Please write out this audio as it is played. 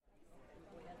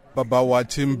Bàbá wa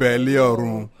tí ń bẹ lé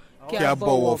ọ̀run, kí a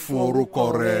bọ̀wọ̀ fún orúkọ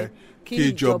rẹ, kí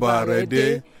ìjọba rẹ dé,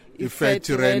 ìfẹ́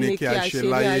tìrẹ ni kí a ṣe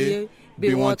láyé bí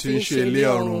wọ́n ti ń ṣe lé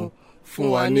ọ̀run. Fún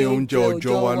wa ní oúnjẹ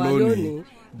òòjọ́ wa lónìí,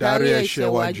 dárí ẹ̀ṣẹ̀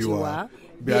wa jì wá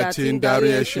bí a ti ń dárí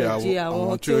ẹ̀ṣẹ̀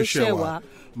àwọn tí ó ṣẹ̀ wá.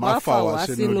 Má fà wá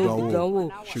sínú ìdánwò,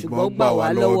 ṣùgbọ́n gbà wá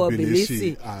lọ́wọ́ bìlísì.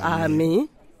 Àmín.